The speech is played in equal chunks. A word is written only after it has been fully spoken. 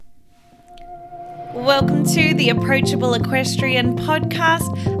Welcome to the Approachable Equestrian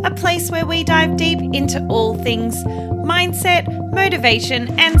podcast, a place where we dive deep into all things mindset,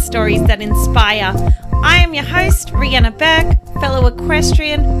 motivation, and stories that inspire. I am your host, Rhianna Burke, fellow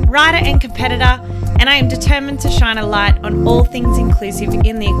equestrian, rider and competitor, and I am determined to shine a light on all things inclusive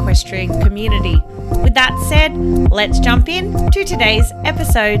in the equestrian community. With that said, let's jump in to today's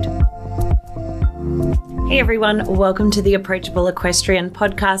episode. Hey everyone, welcome to the Approachable Equestrian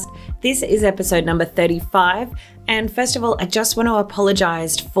podcast. This is episode number 35. And first of all, I just want to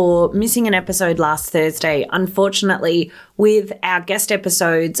apologize for missing an episode last Thursday. Unfortunately, with our guest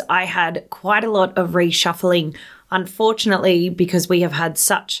episodes, I had quite a lot of reshuffling. Unfortunately, because we have had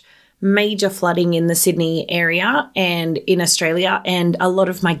such major flooding in the Sydney area and in Australia, and a lot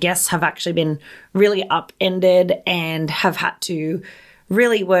of my guests have actually been really upended and have had to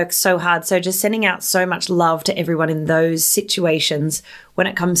really work so hard. So just sending out so much love to everyone in those situations when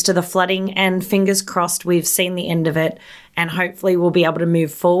it comes to the flooding, and fingers crossed we've seen the end of it and hopefully we'll be able to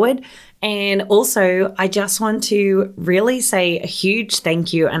move forward. And also, I just want to really say a huge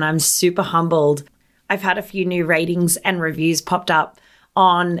thank you, and I'm super humbled. I've had a few new ratings and reviews popped up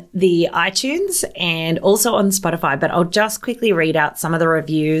on the iTunes and also on Spotify, but I'll just quickly read out some of the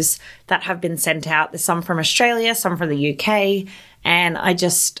reviews that have been sent out. There's some from Australia, some from the UK, and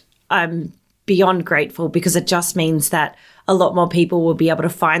I'm beyond grateful because it just means that a lot more people will be able to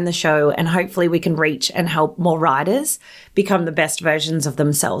find the show, and hopefully we can reach and help more riders become the best versions of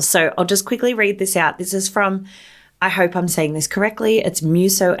themselves. So I'll just quickly read this out. This is from, I hope I'm saying this correctly, it's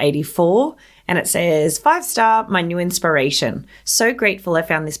Muso84, and it says, 5-star, my new inspiration. So grateful I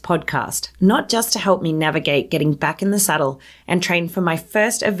found this podcast, not just to help me navigate getting back in the saddle and train for my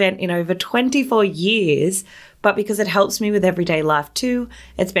first event in over 24 years, but because it helps me with everyday life too.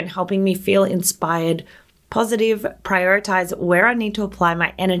 It's been helping me feel inspired, positive, prioritize where I need to apply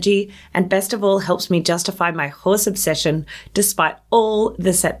my energy, and best of all, helps me justify my horse obsession despite all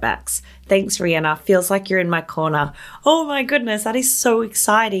the setbacks. Thanks, Rhianna. Feels like you're in my corner. Oh my goodness, that is so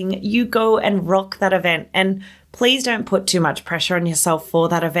exciting. You go and rock that event, and please don't put too much pressure on yourself for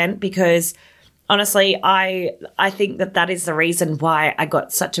that event, because honestly, I think that is the reason why I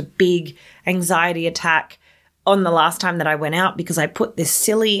got such a big anxiety attack on the last time that I went out, because I put this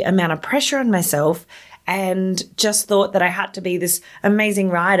silly amount of pressure on myself and just thought that I had to be this amazing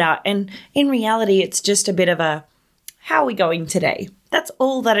rider. And in reality, it's just a bit of a, how are we going today? That's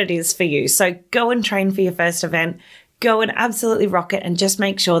all that it is for you. So go and train for your first event. Go and absolutely rock it, and just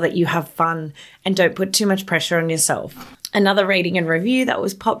make sure that you have fun and don't put too much pressure on yourself. Another rating and review that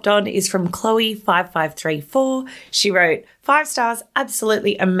was popped on is from Chloe5534. She wrote, 5 stars,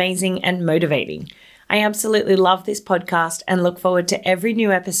 absolutely amazing and motivating. I absolutely love this podcast and look forward to every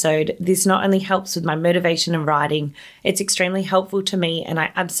new episode. This not only helps with my motivation and riding, it's extremely helpful to me, and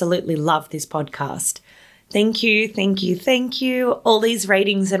I absolutely love this podcast. Thank you, thank you, thank you. All these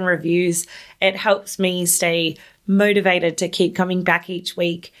ratings and reviews, it helps me stay motivated to keep coming back each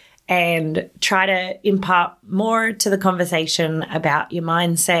week and try to impart more to the conversation about your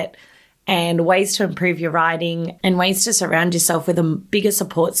mindset and ways to improve your riding and ways to surround yourself with a bigger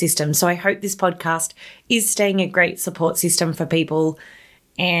support system. So I hope this podcast is staying a great support system for people.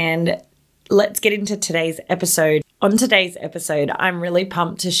 And let's get into today's episode. On today's episode, I'm really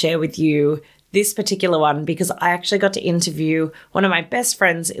pumped to share with you this particular one because I actually got to interview one of my best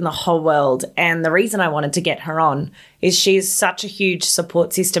friends in the whole world. And the reason I wanted to get her on is she's such a huge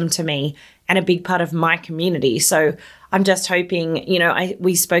support system to me and a big part of my community. So I'm just hoping,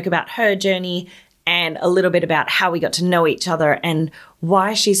 we spoke about her journey and a little bit about how we got to know each other and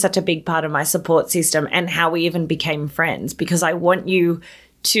why she's such a big part of my support system and how we even became friends, because I want you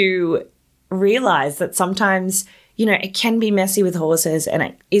to realize that sometimes, it can be messy with horses and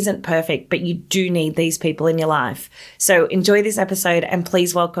it isn't perfect, but you do need these people in your life. So enjoy this episode and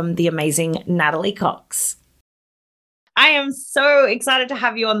please welcome the amazing Natalie Cox. I am so excited to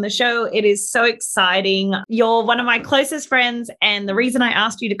have you on the show. It is so exciting. You're one of my closest friends. And the reason I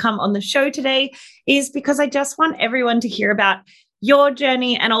asked you to come on the show today is because I just want everyone to hear about your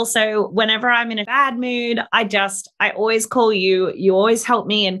journey. And also whenever I'm in a bad mood, I always call you. You always help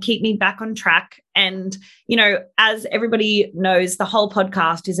me and keep me back on track. And, as everybody knows, the whole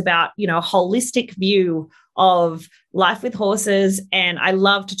podcast is about, a holistic view of life with horses. And I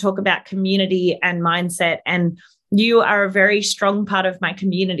love to talk about community and mindset, and you are a very strong part of my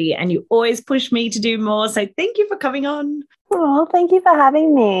community and you always push me to do more. So thank you for coming on. Oh, thank you for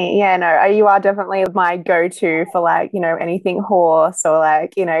having me. Yeah, no, you are definitely my go-to for anything horse or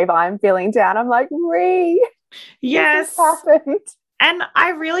if I'm feeling down, I'm like, Ree, yes, this happened. And I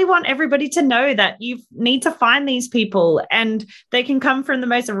really want everybody to know that you need to find these people, and they can come from the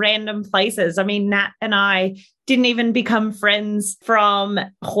most random places. I mean, Nat and I didn't even become friends from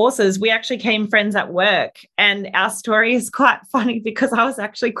horses. We actually became friends at work. And our story is quite funny because I was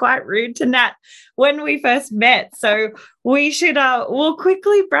actually quite rude to Nat when we first met. So we'll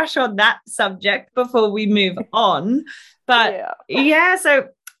quickly brush on that subject before we move on. But yeah, so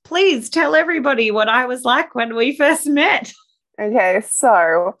please tell everybody what I was like when we first met. Okay,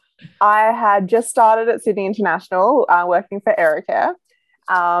 so I had just started at Sydney International working for Erica.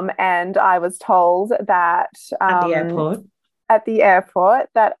 And I was told that At the airport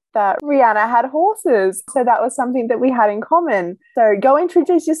that Rihanna had horses. So that was something that we had in common. So go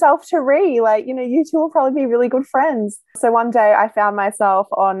introduce yourself to Ree. Like, you two will probably be really good friends. So one day I found myself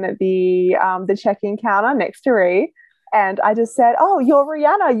on the check-in counter next to Ree, and I just said, "Oh, you're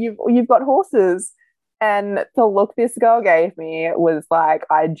Rihanna. You've got horses." And the look this girl gave me was like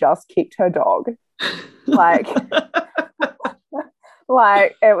I just kicked her dog. Like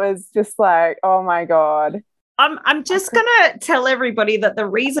Like, it was just like, oh my God. I'm just going to tell everybody that the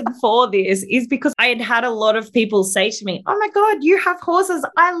reason for this is because I had a lot of people say to me, oh my God, you have horses.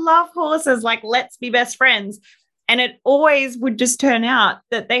 I love horses. Like, let's be best friends. And it always would just turn out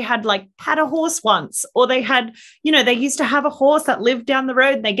that they had had a horse once, or they had, they used to have a horse that lived down the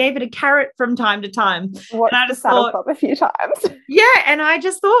road and they gave it a carrot from time to time. Watched and I just the Saddle Club a few times. Yeah. And I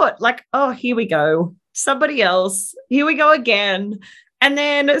just thought oh, here we go. Somebody else. Here we go again. And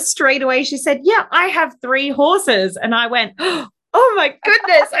then straight away she said, yeah, I have 3 horses. And I went, oh my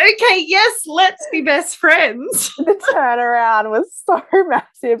goodness. Okay, yes, let's be best friends. The turnaround was so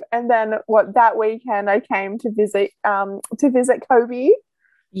massive. And then that weekend I came to visit Kobe.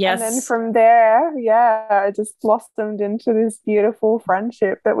 Yes. And then from there, I just blossomed into this beautiful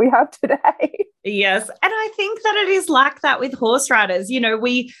friendship that we have today. Yes. And I think that it is like that with horse riders.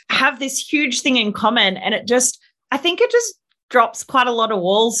 We have this huge thing in common, and I think it just drops quite a lot of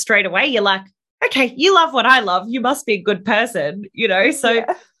walls straight away. You're like, okay, you love what I love. You must be a good person, So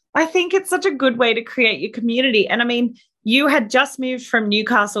yeah. I think it's such a good way to create your community. And I mean, you had just moved from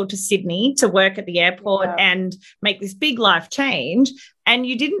Newcastle to Sydney to work at the airport and make this big life change, and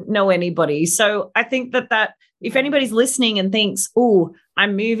you didn't know anybody. So I think that if anybody's listening and thinks, oh,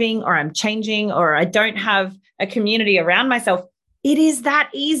 I'm moving or I'm changing or I don't have a community around myself, it is that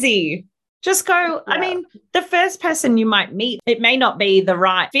easy. Just go. Yeah. I mean, the first person you might meet, it may not be the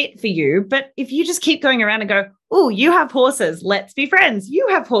right fit for you, but if you just keep going around and go, oh, you have horses, let's be friends. You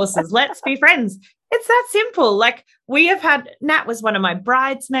have horses, let's be friends. It's that simple. Nat was one of my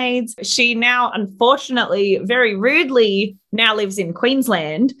bridesmaids. She now, unfortunately, very rudely now lives in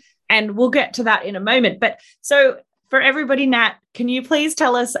Queensland, and we'll get to that in a moment. But so for everybody, Nat, can you please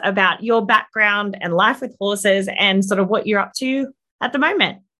tell us about your background and life with horses and sort of what you're up to at the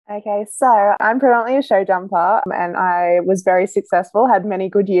moment? Okay, so I'm predominantly a show jumper, and I was very successful, had many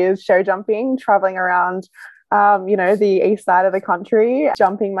good years show jumping, traveling around, the east side of the country,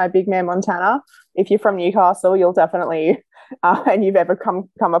 jumping my big mare Montana. If you're from Newcastle, you'll definitely, and you've ever come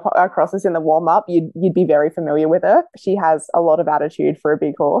across us in the warm-up, you'd be very familiar with her. She has a lot of attitude for a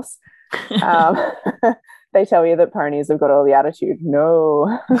big horse. They tell you that ponies have got all the attitude.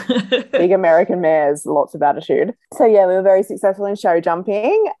 No. Big American mares, lots of attitude. So yeah, we were very successful in show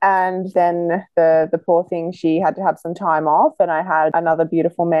jumping. And then the poor thing, she had to have some time off. And I had another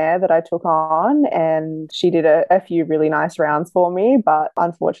beautiful mare that I took on, and she did a few really nice rounds for me. But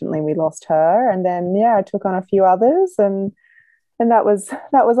unfortunately, we lost her. And then, I took on a few others, and that was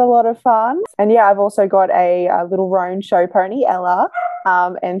a lot of fun. And I've also got a little roan show pony, Ella.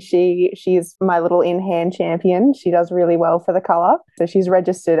 And she's my little in-hand champion. She does really well for the colour. So she's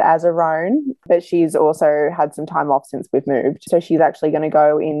registered as a roan, but she's also had some time off since we've moved. So she's actually going to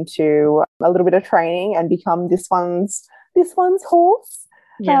go into a little bit of training and become this one's horse.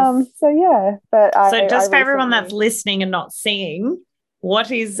 Yes. But for everyone that's listening and not seeing,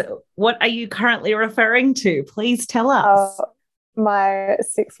 what are you currently referring to? Please tell us. My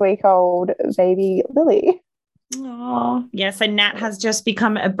 6-week-old baby Lily. Oh, yes. So Nat has just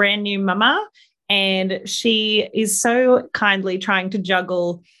become a brand new mama, and she is so kindly trying to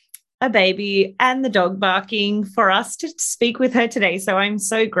juggle a baby and the dog barking for us to speak with her today. So I'm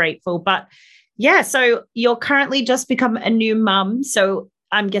so grateful. But so you're currently just become a new mum. So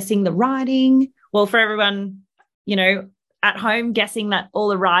I'm guessing the riding, well, for everyone, at home, guessing that all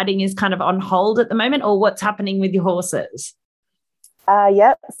the riding is kind of on hold at the moment, or what's happening with your horses?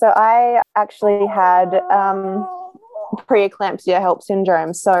 Yep. So I actually had preeclampsia HELLP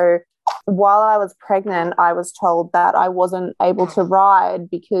syndrome. So while I was pregnant, I was told that I wasn't able to ride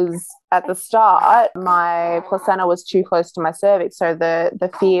because at the start, my placenta was too close to my cervix. So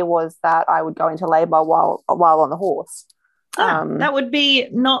the fear was that I would go into labor while on the horse. That would be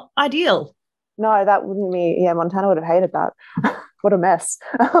not ideal. No, that wouldn't be. Yeah, Montana would have hated that. What a mess.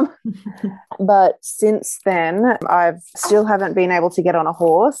 But since then, I've still haven't been able to get on a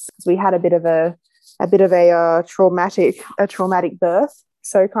horse. We had a bit of a traumatic birth.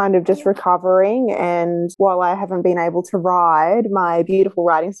 So kind of just recovering. And while I haven't been able to ride, my beautiful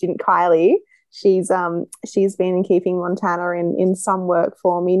riding student Kylie, she's been keeping Montana in some work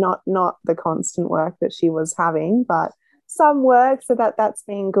for me, not the constant work that she was having, but some work. So that's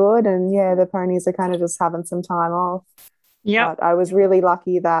been good. And yeah, the ponies are kind of just having some time off. Yeah. But I was really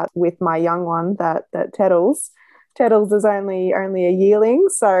lucky that with my young one, that Teddles is only a yearling.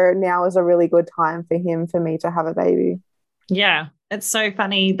 So now is a really good time for me to have a baby. Yeah. It's so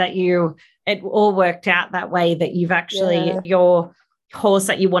funny that it all worked out that way, that you've actually, your horse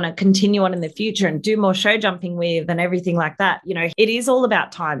that you want to continue on in the future and do more show jumping with and everything like that. You know, it is all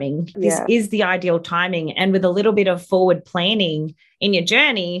about timing. This is the ideal timing. And with a little bit of forward planning in your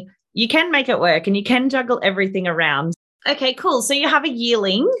journey, you can make it work and you can juggle everything around. Okay, cool. So you have a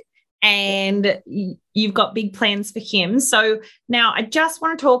yearling and you've got big plans for him. So now I just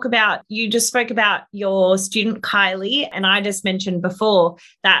want to talk about, you just spoke about your student Kylie, and I just mentioned before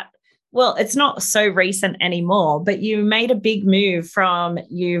that, well, it's not so recent anymore, but you made a big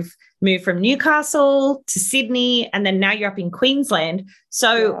you've moved from Newcastle to Sydney, and then now you're up in Queensland.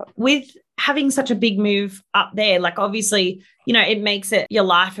 So with having such a big move up there, like obviously, you know, it makes your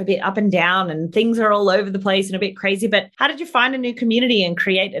life a bit up and down and things are all over the place and a bit crazy. But how did you find a new community and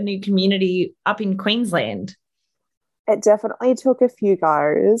create a new community up in Queensland? It definitely took a few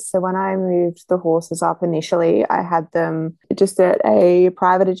goes. So when I moved the horses up initially, I had them just at a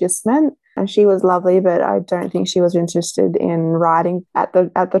private adjustment, and she was lovely, but I don't think she was interested in riding at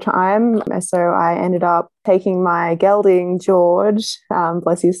the time. So I ended up taking my gelding George,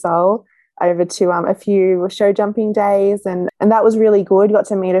 bless his soul, over to a few show jumping days, and that was really good. Got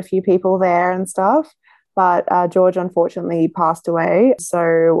to meet a few people there and stuff. But George unfortunately passed away,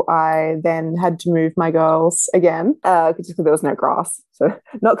 so I then had to move my girls again just because there was no grass. So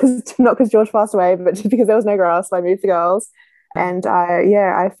not because George passed away, but just because there was no grass, so I moved the girls. And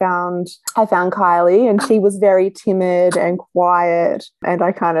I found Kylie, and she was very timid and quiet, and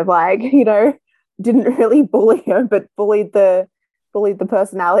I kind of didn't really bully her, but bullied the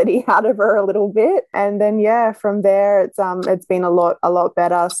personality out of her a little bit. And then from there it's been a lot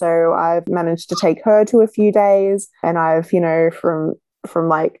better. So I've managed to take her to a few days, and I've from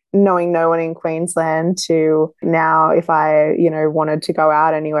like knowing no one in Queensland to now, if I wanted to go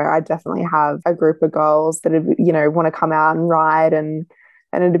out anywhere, I definitely have a group of girls that want to come out and ride, and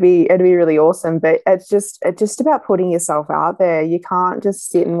it'd be really awesome. But it's just about putting yourself out there. You can't just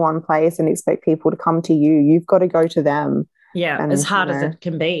sit in one place and expect people to come to you. You've got to go to them. Yeah, and, as hard as it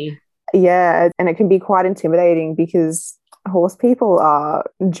can be. Yeah, and it can be quite intimidating because horse people are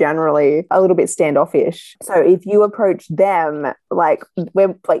generally a little bit standoffish. So if you approach them, we're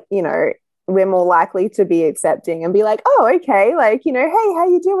more likely to be accepting and be like, oh, okay, hey, how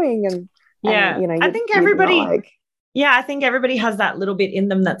you doing? And I think everybody. Yeah, I think everybody has that little bit in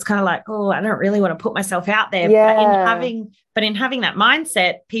them that's kind of like, oh, I don't really want to put myself out there. Yeah. But in having that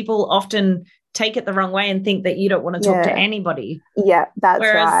mindset, people often take it the wrong way and think that you don't want to talk to anybody. Yeah, that's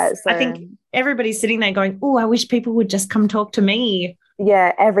right. So I think everybody's sitting there going, oh, I wish people would just come talk to me.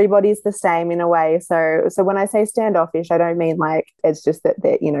 Yeah, everybody's the same in a way. So when I say standoffish, I don't mean it's just that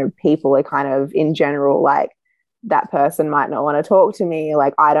people are kind of in general that person might not want to talk to me.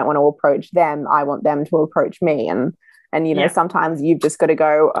 I don't want to approach them. I want them to approach me. And sometimes you've just got to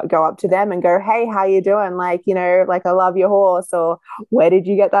go up to them and go, hey, how you doing? I love your horse, or where did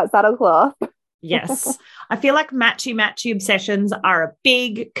you get that saddle cloth? Yes. I feel like matchy obsessions are a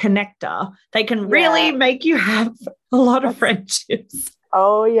big connector. They can really make you have a lot of friendships.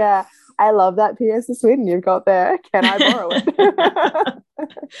 Oh, yeah. I love that PS of Sweden you've got there. Can I borrow it?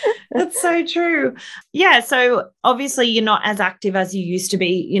 That's so true. Yeah. So obviously you're not as active as you used to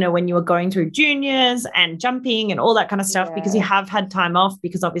be, when you were going through juniors and jumping and all that kind of stuff, because you have had time off,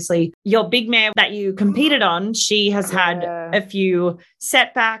 because obviously your big mare that you competed on, she has had a few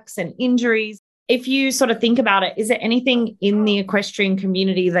setbacks and injuries. If you sort of think about it, is there anything in the equestrian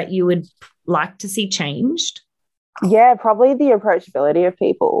community that you would like to see changed? Yeah, probably the approachability of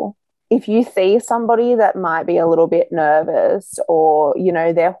people. If you see somebody that might be a little bit nervous, or,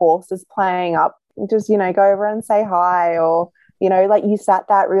 their horse is playing up, just, go over and say hi, or, you sat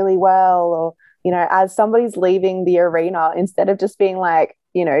that really well, or as somebody's leaving the arena, instead of just being like,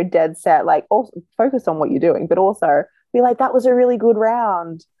 dead set, like also focus on what you're doing, but also be like, that was a really good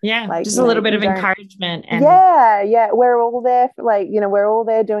round. Yeah, Like, just a little bit of encouragement. And yeah, we're all there for, like, we're all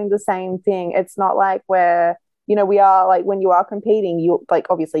there doing the same thing. It's not like we are, like, when you are competing, you, like,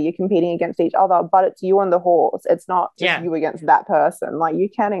 obviously you're competing against each other, but it's you and the horse. It's not just you against that person. Like, you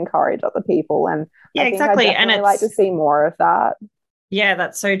can encourage other people, and yeah, I think exactly. I definitely like to see more of that. Yeah,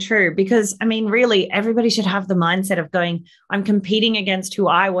 that's so true. Because, I mean, really, everybody should have the mindset of going, I'm competing against who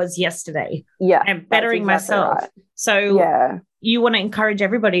I was yesterday. Yeah. And bettering exactly myself. Right. So you want to encourage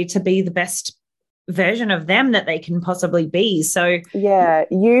everybody to be the best version of them that they can possibly be. So yeah,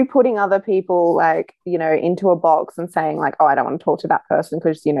 you putting other people, like, into a box and saying like, oh, I don't want to talk to that person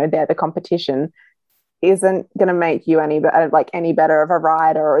because, they're the competition, isn't going to make you any better of a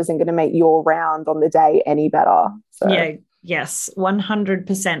rider, or isn't going to make your round on the day any better. So yeah. Yes,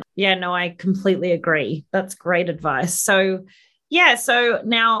 100%. Yeah, no, I completely agree. That's great advice. So, yeah, so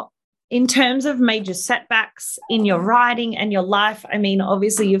now in terms of major setbacks in your riding and your life, I mean,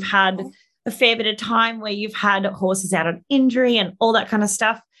 obviously you've had a fair bit of time where you've had horses out on injury and all that kind of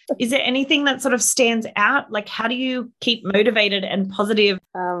stuff. Is there anything that sort of stands out? Like, how do you keep motivated and positive?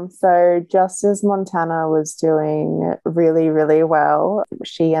 So just as Montana was doing really, really well,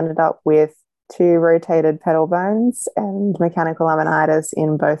 she ended up with 2 rotated pedal bones and mechanical laminitis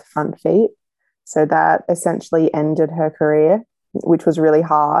in both front feet. So that essentially ended her career, which was really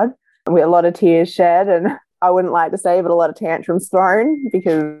hard. With a lot of tears shed, and I wouldn't like to say, but a lot of tantrums thrown,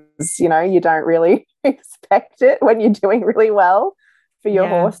 because, you don't really expect it when you're doing really well for your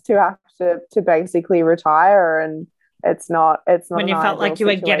horse to have to basically retire. And it's not when you felt like you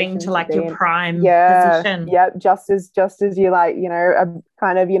were getting to like your prime position. Yeah, just as you, like,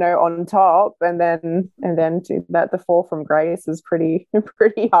 kind of, on top, and then that the fall from grace is pretty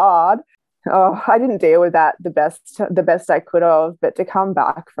hard. Oh, I didn't deal with that the best I could have, but to come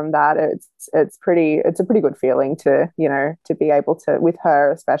back from that, it's a pretty good feeling to, to be able to, with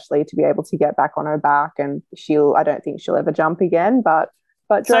her especially, to be able to get back on her back. And I don't think she'll ever jump again, but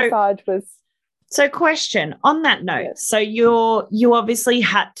dressage was. So, question on that note. So you obviously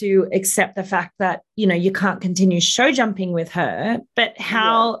had to accept the fact that, you can't continue show jumping with her, but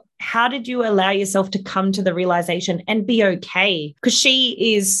how did you allow yourself to come to the realization and be okay? Because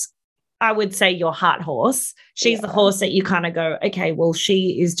she is, I would say, your heart horse. She's the horse that you kind of go, okay, well,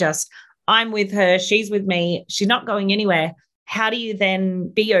 she is just, I'm with her, she's with me, she's not going anywhere. How do you then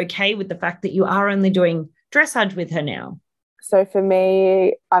be okay with the fact that you are only doing dressage with her now? So for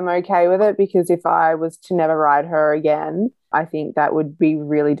me, I'm okay with it, because if I was to never ride her again, I think that would be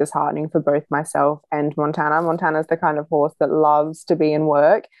really disheartening for both myself and Montana. Montana's the kind of horse that loves to be in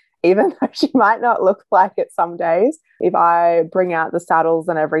work, even though she might not look like it some days. If I bring out the saddles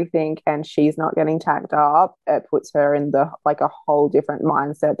and everything and she's not getting tacked up, it puts her in a whole different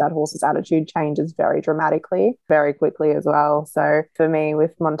mindset. That horse's attitude changes very dramatically, very quickly as well. So for me,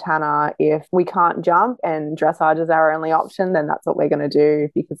 with Montana, if we can't jump and dressage is our only option, then that's what we're going to do,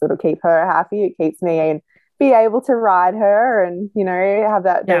 because it'll keep her happy. It keeps me and be able to ride her and,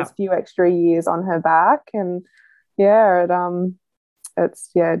 have those few extra years on her back. And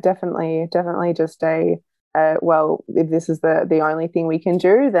it's definitely just well, if this is the only thing we can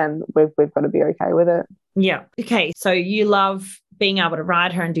do, then we've got to be okay with it. Yeah. Okay. So you love being able to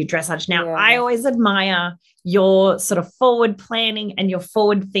ride her and do dressage. Now, I always admire your sort of forward planning and your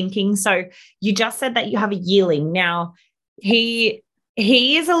forward thinking. So you just said that you have a yearling. Now, he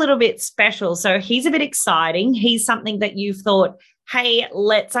is a little bit special. So he's a bit exciting. He's something that you've thought, hey,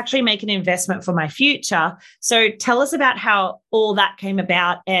 let's actually make an investment for my future. So tell us about how all that came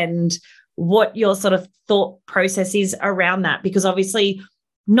about and what your sort of thought process is around that, because obviously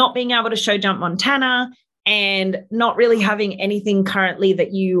not being able to show jump Montana and not really having anything currently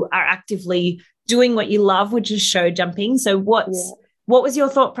that you are actively doing what you love, which is show jumping. So what was your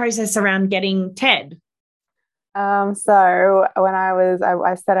thought process around getting Ted? So when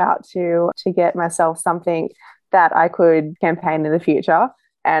I set out to get myself something that I could campaign in the future,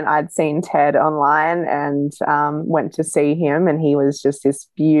 and I'd seen Ted online and went to see him, and he was just this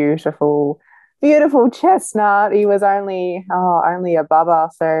beautiful chestnut. He was only a bubba,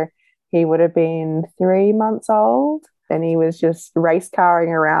 so he would have been 3 months old, and he was just race carring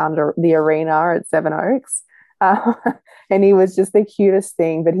around the arena at Seven Oaks. And he was just the cutest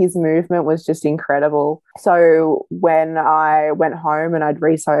thing, but his movement was just incredible. So when I went home and I'd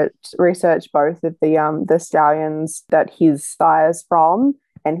researched both of the stallions that his sire's from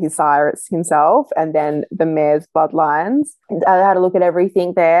and his sire himself, and then the mare's bloodlines, I had a look at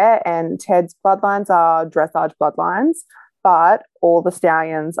everything there, and Ted's bloodlines are dressage bloodlines. but all the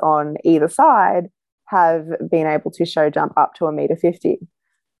stallions on either side have been able to show jump up to 1.50 m.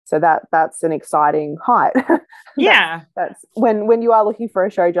 So that's an exciting height. Yeah. That's when you are looking for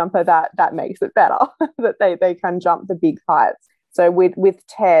a show jumper, that makes it better that they can jump the big heights. So with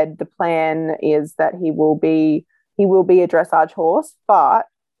Ted, the plan is that he will be a dressage horse, but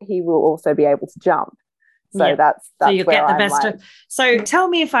he will also be able to jump. So that's so you get the I'm best like, of. So tell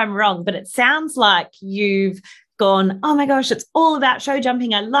me if I'm wrong, but it sounds like you've gone, oh my gosh, it's all about show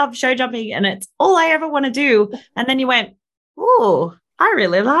jumping. I love show jumping and it's all I ever want to do. And then you went, oh, I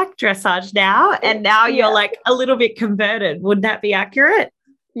really like dressage now. And now you're like a little bit converted. Would that be accurate?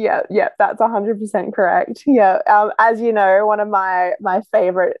 Yeah, that's 100% correct. Yeah, as you know, one of my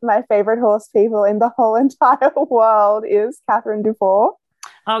favorite horse people in the whole entire world is Catherine Dufour.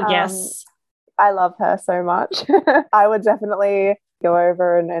 Oh, yes. I love her so much. I would definitely go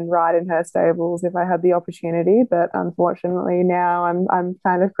over and ride in her stables if I had the opportunity, but unfortunately now I'm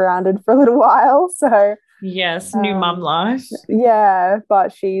kind of grounded for a little while. So yes, new mum life. Yeah,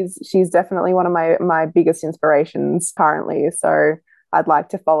 but she's definitely one of my biggest inspirations currently. So I'd like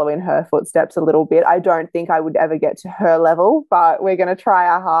to follow in her footsteps a little bit. I don't think I would ever get to her level, but we're going to try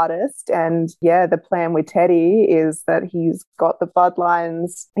our hardest. And yeah, the plan with Teddy is that he's got the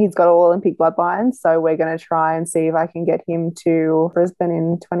bloodlines. He's got all Olympic bloodlines. So we're going to try and see if I can get him to Brisbane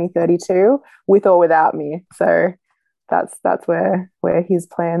in 2032 with or without me. So that's where his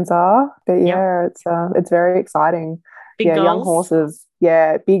plans are. But yeah, it's very exciting. Big goals. Young horses.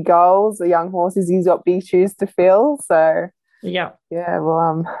 Yeah, big goals. The young horses, he's got big shoes to fill. So yeah,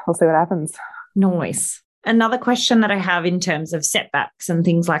 we'll see what happens. Nice. Another question that I have in terms of setbacks and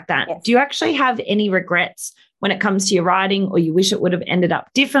things like that. Yes. Do you actually have any regrets when it comes to your riding, or you wish it would have ended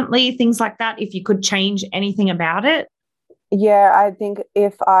up differently, things like that, if you could change anything about it? Yeah, I think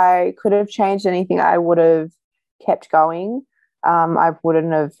if I could have changed anything, I would have kept going. I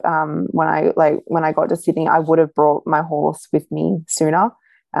wouldn't have when I got to Sydney, I would have brought my horse with me sooner.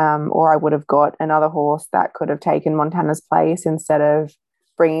 Or I would have got another horse that could have taken Montana's place instead of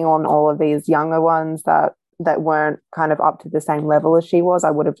bringing on all of these younger ones that weren't kind of up to the same level as she was.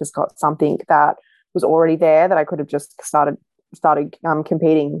 I would have just got something that was already there that I could have just started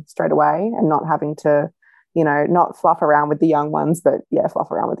competing straight away and not having to, not fluff around with the young ones, but yeah,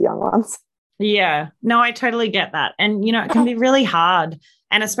 fluff around with the young ones. Yeah, no, I totally get that. And, it can be really hard.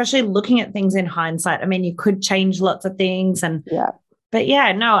 And especially looking at things in hindsight, I mean, you could change lots of things and but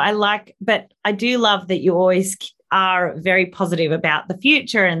yeah, no, but I do love that you always are very positive about the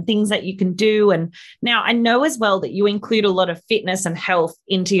future and things that you can do. And now I know as well that you include a lot of fitness and health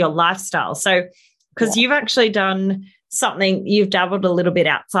into your lifestyle. So, because you've actually done something, you've dabbled a little bit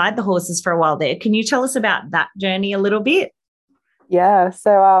outside the horses for a while there. Can you tell us about that journey a little bit? Yeah,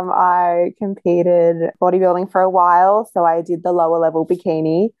 so I competed bodybuilding for a while. So I did the lower level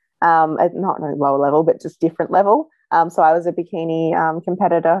bikini, not lower level, but just different level. So I was a bikini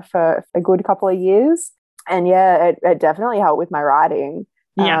competitor for a good couple of years. And yeah, it definitely helped with my riding,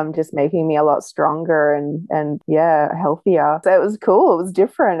 just making me a lot stronger and healthier. So it was cool. It was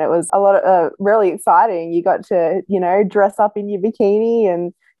different. It was a lot of really exciting. You got to, dress up in your bikini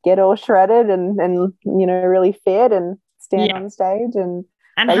and get all shredded and really fit and stand on stage and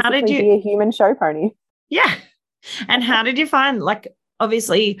how did you be a human show pony. Yeah. And how did you find,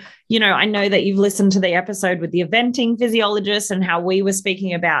 obviously, I know that you've listened to the episode with the eventing physiologist and how we were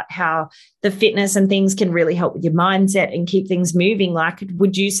speaking about how the fitness and things can really help with your mindset and keep things moving.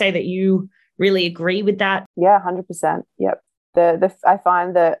 Would you say that you really agree with that? Yeah, 100%. Yep. I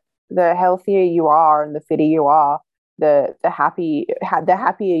find that the healthier you are and the fitter you are, the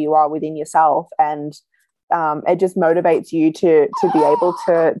happier you are within yourself, and it just motivates you to be able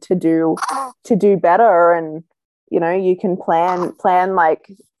to do better. And you can plan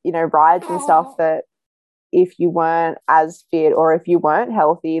rides and stuff that if you weren't as fit or if you weren't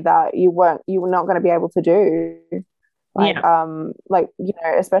healthy, that you were not going to be able to do.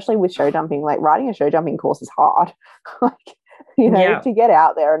 Especially with show jumping, riding a show jumping course is hard. To get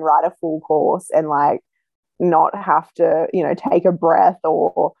out there and ride a full course and not have to, take a breath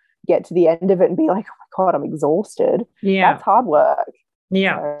or get to the end of it and be like, oh my God, I'm exhausted. Yeah. That's hard work.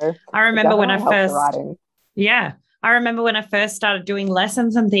 Yeah. So I remember when I first started doing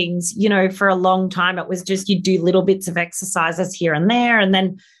lessons and things, for a long time, it was just, you do little bits of exercises here and there. And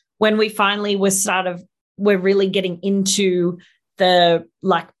then when we finally we're really getting into the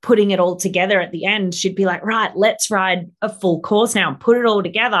putting it all together at the end, she'd be like, right, let's ride a full course now and put it all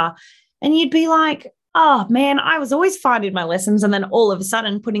together. And you'd be like, oh man, I was always fine in my lessons. And then all of a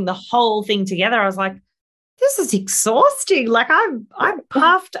sudden putting the whole thing together, I was like, this is exhausting. I'm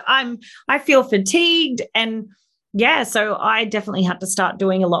puffed. I feel fatigued. And Yeah, so I definitely had to start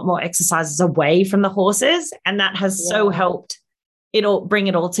doing a lot more exercises away from the horses, and that has so Yeah. helped it all bring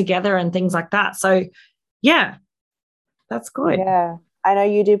it all together and things like that. So yeah, that's good. Yeah. I know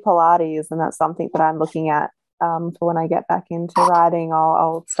you do Pilates, and that's something that I'm looking at for when I get back into riding.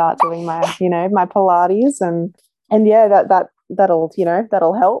 I'll start doing my, my Pilates, and yeah, that'll,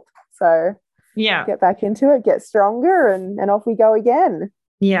 that'll help. So Yeah. get back into it, get stronger, and off we go again.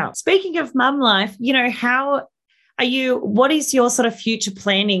 Yeah. Speaking of mum life, how what is your sort of future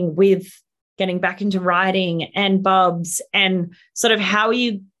planning with getting back into riding and Bubs, and sort of how are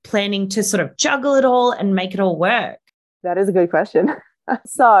you planning to sort of juggle it all and make it all work? That is a good question.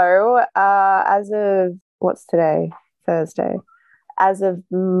 So, as of what's today? Thursday. As of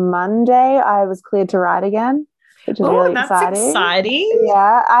Monday, I was cleared to ride again, which is Oh, really that's exciting. exciting.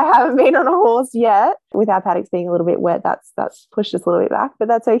 Yeah, I haven't been on a horse yet. With our paddocks being a little bit wet, that's pushed us a little bit back, but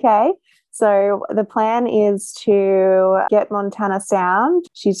that's okay. So the plan is to get Montana sound.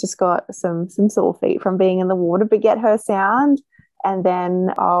 She's just got some sore feet from being in the water, but get her sound, and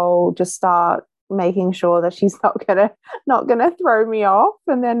then I'll just start making sure that she's not gonna throw me off,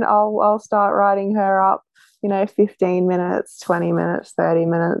 and then I'll start riding her up, 15 minutes, 20 minutes, 30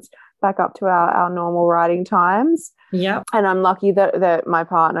 minutes, back up to our normal riding times. Yeah. And I'm lucky that my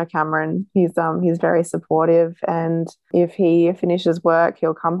partner Cameron, he's very supportive, and if he finishes work,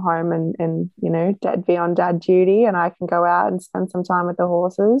 he'll come home and be on dad duty, and I can go out and spend some time with the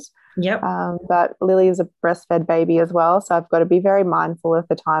horses. Yep. But Lily is a breastfed baby as well, so I've got to be very mindful of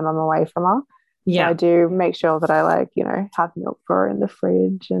the time I'm away from her. Yeah. So I do make sure that I have milk for her in the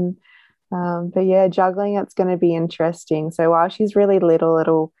fridge, and but yeah, juggling, it's going to be interesting. So while she's really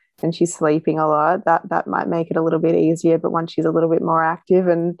little and she's sleeping a lot, that might make it a little bit easier. But once she's a little bit more active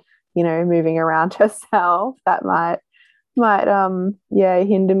and moving around herself, that might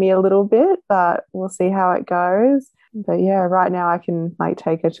hinder me a little bit. But we'll see how it goes. But yeah, right now I can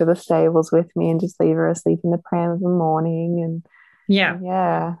take her to the stables with me and just leave her asleep in the pram in the morning. And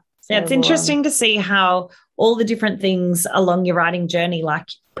yeah. So it's interesting to see how all the different things along your riding journey, like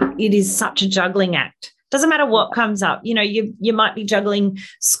it is such a juggling act. Doesn't matter what comes up. You might be juggling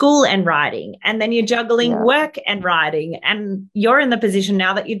school and riding, and then you're juggling work and riding, and you're in the position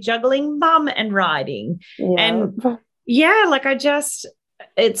now that you're juggling mum and riding. And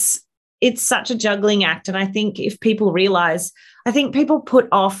it's such a juggling act. And I think if people realize, I think people put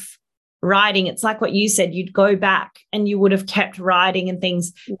off riding. It's like what you said, you'd go back and you would have kept riding and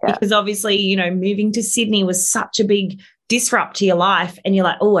things because obviously, moving to Sydney was such a big disrupt to your life, and you're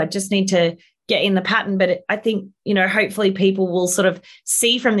like, oh, I just need to get in the pattern. But I think, hopefully people will sort of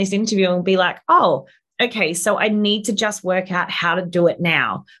see from this interview and be like, oh, okay, so I need to just work out how to do it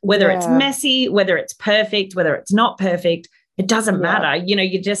now, whether it's messy, whether it's perfect, whether it's not perfect, it doesn't matter.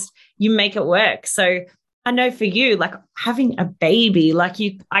 You make it work. So I know for you, like having a baby,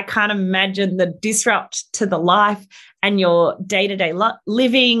 I can't imagine the disrupt to the life and your day-to-day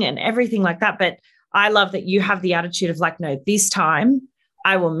living and everything like that. But I love that you have the attitude of like, no, this time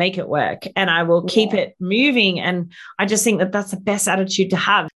I will make it work and I will keep it moving. And I just think that that's the best attitude to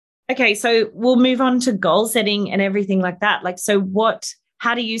have. Okay, so we'll move on to goal setting and everything like that.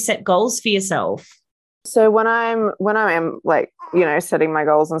 How do you set goals for yourself? So when I am setting my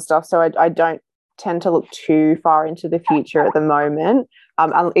goals and stuff, so I don't tend to look too far into the future at the moment,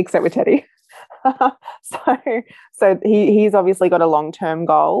 except with Teddy. so he's obviously got a long-term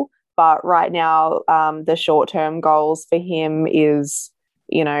goal, but right now the short-term goals for him is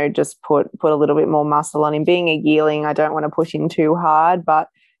just put a little bit more muscle on him. Being a yearling, I don't want to push him too hard, but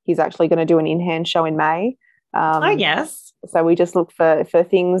he's actually going to do an in-hand show in May. I guess. So we just look for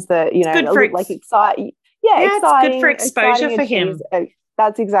things that look like exciting. Yeah, exciting. It's good for exposure for him.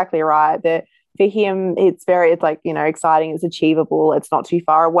 That's exactly right. For him, it's exciting, it's achievable, it's not too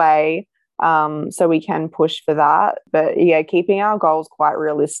far away. So we can push for that. But yeah, keeping our goals quite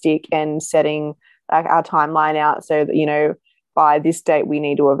realistic and setting our timeline out so that, by this date, we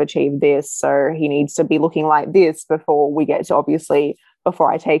need to have achieved this. So he needs to be looking like this before we get to, obviously,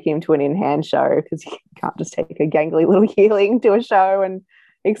 before I take him to an in-hand show, because you can't just take a gangly little yearling to a show and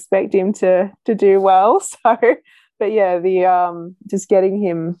expect him to do well. So but yeah, the just getting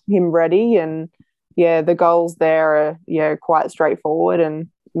him ready, and the goals there are quite straightforward, and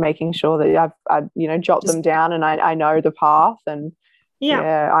making sure that I've jot them down and I know the path. And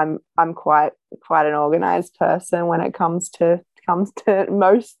I'm quite an organized person when it comes to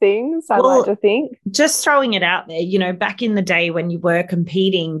most things, I like to think. Just throwing it out there, back in the day when you were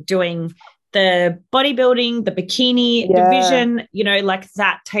competing, doing the bodybuilding, the bikini division,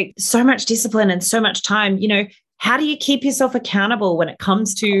 that takes so much discipline and so much time. How do you keep yourself accountable when it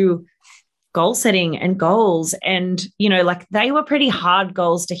comes to goal setting and goals. And, you know, like they were pretty hard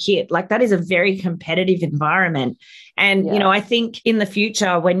goals to hit. Like that is a very competitive environment. And, you know, I think in the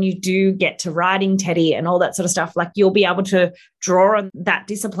future, when you do get to riding Teddy and all that sort of stuff, like you'll be able to draw on that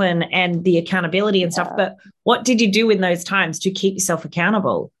discipline and the accountability and stuff. But what did you do in those times to keep yourself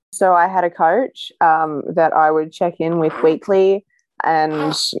accountable? So I had a coach that I would check in with weekly,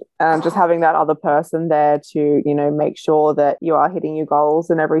 and just having that other person there to, you know, make sure that you are hitting your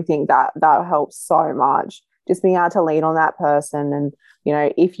goals and everything, that helps so much. Just being able to lean on that person, and, you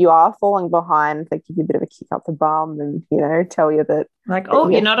know, if you are falling behind, they give you a bit of a kick up the bum and, you know, tell you that, like, oh,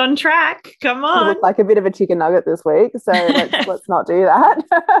 you're not on track. Come on. You look like a bit of a chicken nugget this week, so let's not do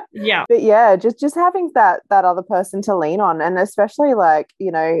that. Yeah. But yeah, just having that other person to lean on, and especially like,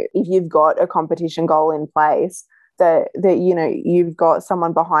 you know, if you've got a competition goal in place, that you know, you've got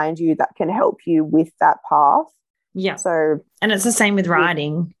someone behind you that can help you with that path. Yeah. So, and it's the same with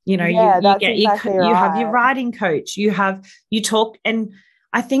riding. You know, yeah, you have your riding coach, you talk. And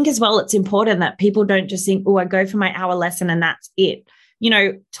I think as well, it's important that people don't just think, oh, I go for my hour lesson and that's it. You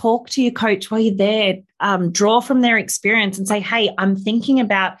know, talk to your coach while you're there, draw from their experience and say, hey, I'm thinking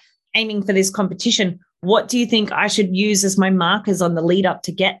about aiming for this competition. What do you think I should use as my markers on the lead up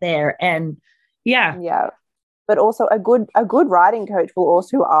to get there? And yeah. But also a good riding coach will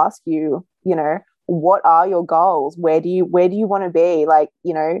also ask you, you know, what are your goals? Where do you want to be? Like,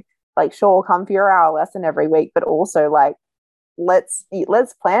 you know, like, sure, come for your hour lesson every week, but also like, let's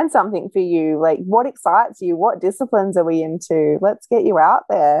plan something for you. Like, what excites you? What disciplines are we into? Let's get you out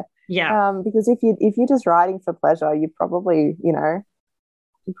there. Yeah. Because if you're just riding for pleasure, you probably, you know,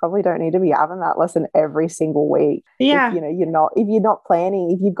 you probably don't need to be having that lesson every single week. Yeah. If, you know, if you're not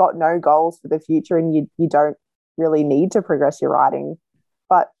planning, if you've got no goals for the future and you don't really need to progress your riding.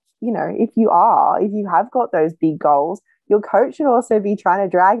 But, you know, if you have got those big goals, your coach should also be trying to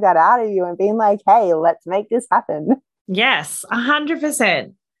drag that out of you and being like, hey, let's make this happen. Yes,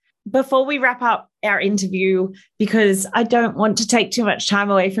 100%. Before we wrap up our interview, because I don't want to take too much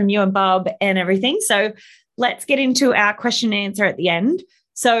time away from you and Bob and everything, so let's get into our question and answer at the end.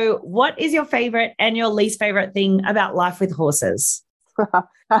 So what is your favorite and your least favorite thing about life with horses?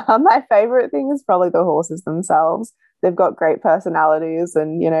 My favorite thing is probably the horses themselves. They've got great personalities,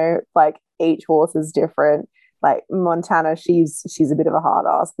 and, you know, like, each horse is different. Like Montana, she's a bit of a hard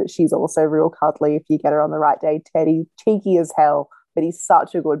ass, but she's also real cuddly if you get her on the right day. Teddy, cheeky as hell, but he's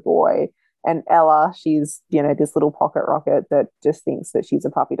such a good boy. And Ella, she's, you know, this little pocket rocket that just thinks that she's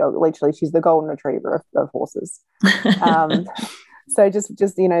a puppy dog. Literally, she's the golden retriever of horses. So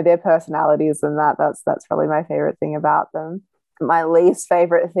just you know, their personalities and that's probably my favorite thing about them. My least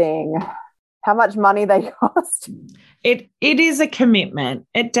favorite thing, how much money they cost. It is a commitment.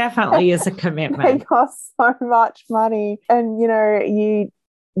 It definitely is a commitment. They cost so much money. And, you know,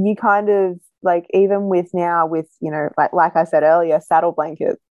 you kind of like, even with now with, you know, like I said earlier, saddle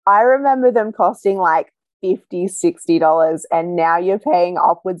blankets, I remember them costing like $50-$60, and now you're paying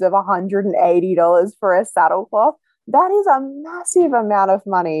upwards of $180 for a saddle cloth. That is a massive amount of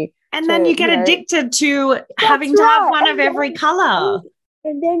money. And then you get addicted to having to have one of every color.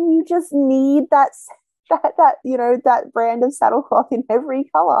 And then you just need that you know, that brand of saddle cloth in every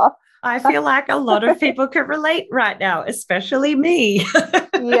color. I feel like a lot of people can relate right now, especially me.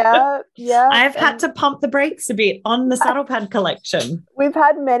 Yeah. I've had to pump the brakes a bit on the saddle pad collection. We've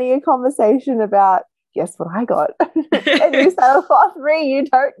had many a conversation about, guess what I got? A new saddle cloth. 3. You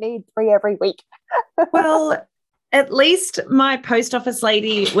don't need 3 every week. Well, at least my post office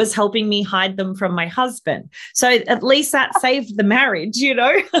lady was helping me hide them from my husband. So at least that saved the marriage, you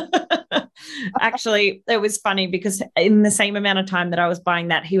know. Actually, it was funny because in the same amount of time that I was buying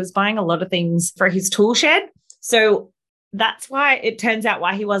that, he was buying a lot of things for his tool shed. So that's why it turns out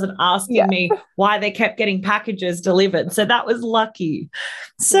why he wasn't asking me why they kept getting packages delivered. So that was lucky.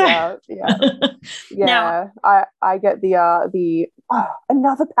 So Now, I get the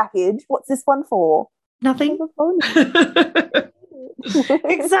another package. What's this one for? Nothing.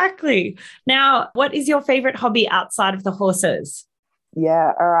 Exactly. Now, what is your favorite hobby outside of the horses?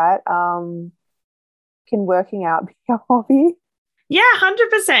 Yeah, all right. Can working out be a hobby? Yeah,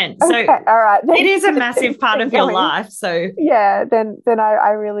 100%. So okay, all right. It is a massive part of your life. So yeah, then I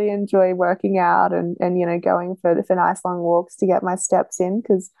really enjoy working out and you know, going for nice long walks to get my steps in,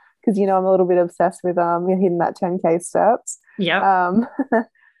 because you know, I'm a little bit obsessed with hitting that 10K steps. Yeah.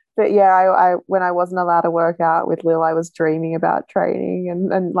 But yeah, I when I wasn't allowed to work out with Lil, I was dreaming about training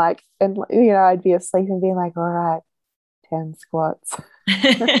and you know, I'd be asleep and being like, all right, 10 squats.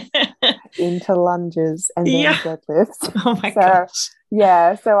 into lunges and then Yeah. deadlifts. Oh my So gosh.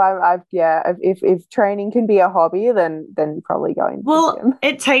 yeah, so I've yeah, if training can be a hobby, then probably going to the Well, gym.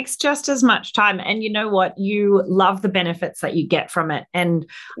 it takes just as much time. And you know what? You love the benefits that you get from it. And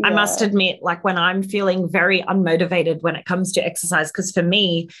I must Yeah. admit, like when I'm feeling very unmotivated when it comes to exercise, because for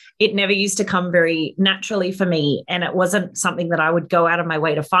me, it never used to come very naturally for me. And it wasn't something that I would go out of my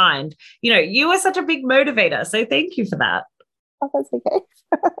way to find. You know, you are such a big motivator. So thank you for that. Oh, that's okay.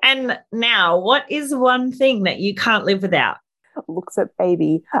 And now, what is one thing that you can't live without? Looks at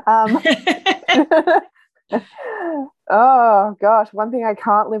baby. Oh gosh, one thing I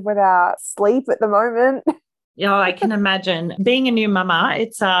can't live without: sleep at the moment. Yeah, I can imagine being a new mama.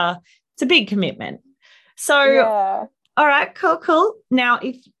 It's a big commitment. So, Yeah. all right, cool. Now,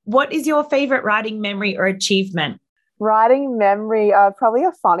 if what is your favorite writing memory or achievement? Writing memory, probably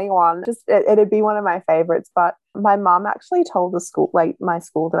a funny one. Just it'd be one of my favorites. But my mum actually told the school, like my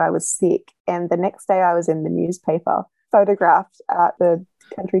school, that I was sick, and the next day I was in the newspaper, photographed at the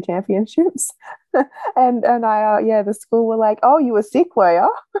country championships, and I yeah, the school were like, "Oh, you were sick, were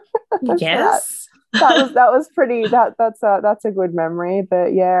you?" Yes. That was pretty. That's a good memory.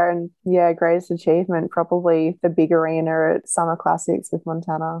 But yeah, and yeah, greatest achievement probably the big arena at Summer Classics with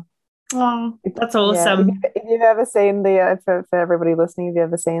Montana. Oh, that's Yeah, awesome. if you've ever seen for everybody listening, if you've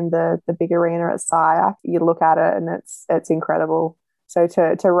ever seen the big arena at SIAC, you look at it and it's incredible. So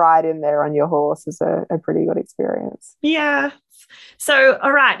to ride in there on your horse is a pretty good experience. Yeah. So,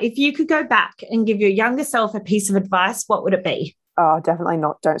 all right, if you could go back and give your younger self a piece of advice, what would it be? Oh, definitely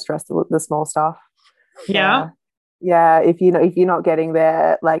not. Don't stress the small stuff. Yeah. Yeah, yeah. If you're not getting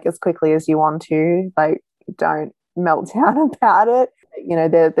there like as quickly as you want to, like don't melt down about it.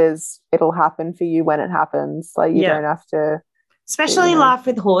 There's it'll happen for you when it happens. Like you Yeah. don't have to. Especially life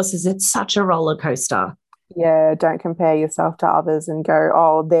with horses, it's such a roller coaster. Yeah, don't compare yourself to others and go,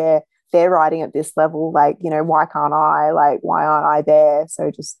 oh, they're riding at this level. Like, why can't I? Like, why aren't I there? So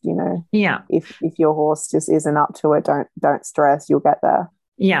just, Yeah. if your horse just isn't up to it, don't stress. You'll get there.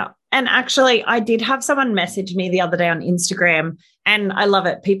 Yeah. And actually, I did have someone message me the other day on Instagram, and I love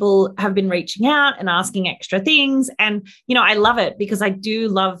it. People have been reaching out and asking extra things. And, I love it because I do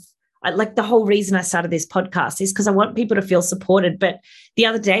love, like the whole reason I started this podcast is because I want people to feel supported. But the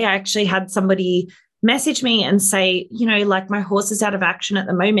other day, I actually had somebody message me and say, like my horse is out of action at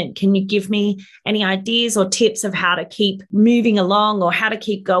the moment. Can you give me any ideas or tips of how to keep moving along or how to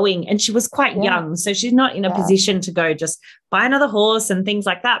keep going? And she was quite young, so she's not in a position to go just buy another horse and things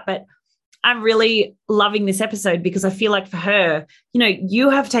like that. But I'm really loving this episode because I feel like for her,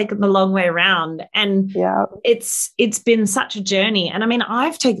 you have taken the long way around, and it's been such a journey. And I mean,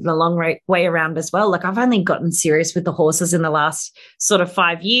 I've taken the long way around as well. Like I've only gotten serious with the horses in the last sort of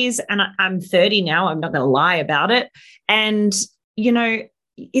 5 years, and I'm 30 now. I'm not going to lie about it. And,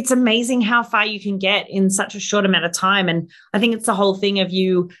 it's amazing how far you can get in such a short amount of time. And I think it's the whole thing of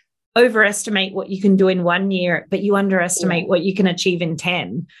you overestimate what you can do in 1 year, but you underestimate what you can achieve in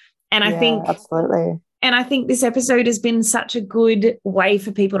 10. And I think absolutely. And I think this episode has been such a good way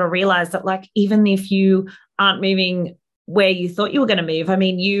for people to realize that, like, even if you aren't moving where you thought you were going to move, I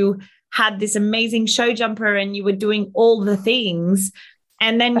mean, you had this amazing show jumper and you were doing all the things,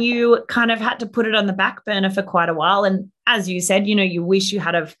 and then you kind of had to put it on the back burner for quite a while. And as you said, you wish you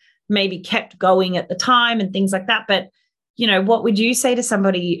had have maybe kept going at the time and things like that. But, what would you say to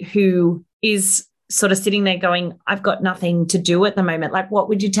somebody who is sort of sitting there going, I've got nothing to do at the moment? Like, what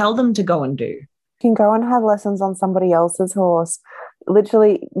would you tell them to go and do? You can go and have lessons on somebody else's horse.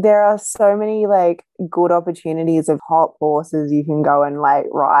 Literally, there are so many like good opportunities of hot horses you can go and like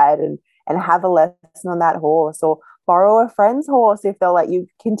ride and have a lesson on that horse, or borrow a friend's horse if they'll let you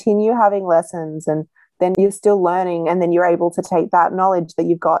continue having lessons, and then you're still learning, and then you're able to take that knowledge that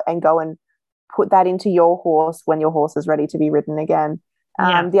you've got and go and put that into your horse when your horse is ready to be ridden again.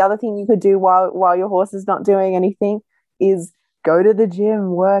 The other thing you could do while your horse is not doing anything is go to the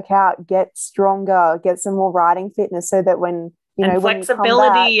gym, work out, get stronger, get some more riding fitness, so that when and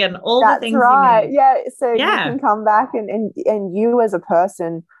flexibility and all the things. Right. You need. Yeah. So you can come back and you as a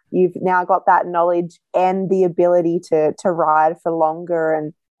person, you've now got that knowledge and the ability to ride for longer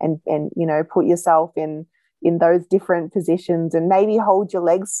and put yourself in those different positions and maybe hold your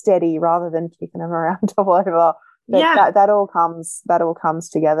legs steady rather than kicking them around all over. But that all comes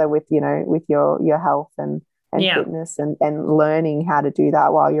together with your health and fitness and learning how to do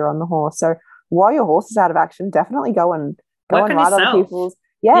that while you're on the horse. So while your horse is out of action, definitely go and ride other people's.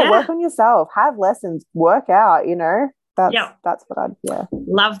 Work on yourself, have lessons, work out. That's what I'd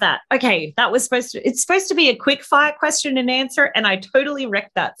love that. Okay, it's supposed to be a quick fire question and answer, and I totally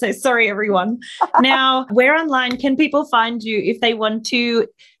wrecked that. So sorry, everyone. Now, where online can people find you if they want to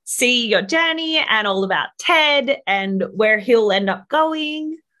see your journey and all about Ted and where he'll end up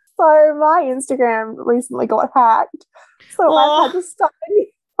going? So my Instagram recently got hacked. So I've had to start a new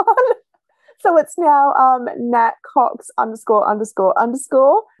one. So it's now Nat Cox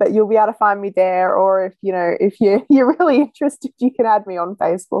 ____. But you'll be able to find me there. Or if you're really interested, you can add me on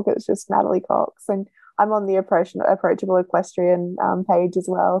Facebook. It's just Natalie Cox. And I'm on the Approachable Equestrian page as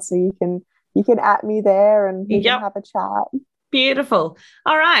well. So you can at me there and we can have a chat. Beautiful.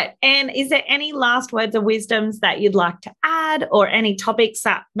 All right. And is there any last words of wisdoms that you'd like to add, or any topics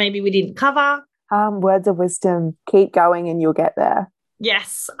that maybe we didn't cover? Words of wisdom. Keep going and you'll get there.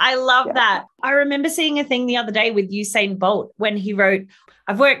 Yes, I love that. I remember seeing a thing the other day with Usain Bolt when he wrote,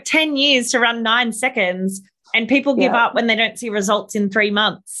 I've worked 10 years to run 9 seconds, and people give up when they don't see results in 3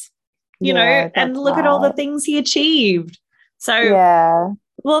 months, you know, and look at all the things he achieved. So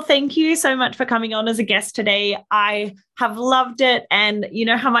well, thank you so much for coming on as a guest today. I have loved it, and you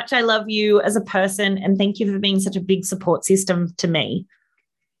know how much I love you as a person, and thank you for being such a big support system to me.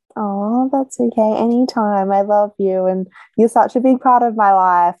 Oh, that's okay. Anytime. I love you, and you're such a big part of my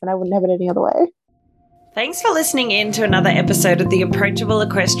life, and I wouldn't have it any other way. Thanks for listening in to another episode of the Approachable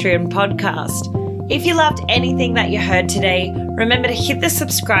Equestrian podcast. If you loved anything that you heard today, remember to hit the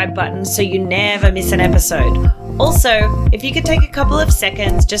subscribe button so you never miss an episode. Also, if you could take a couple of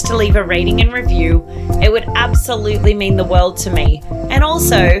seconds just to leave a rating and review, it would absolutely mean the world to me. And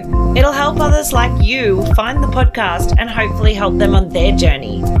also, it'll help others like you find the podcast and hopefully help them on their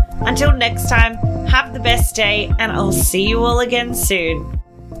journey. Until next time, have the best day, and I'll see you all again soon.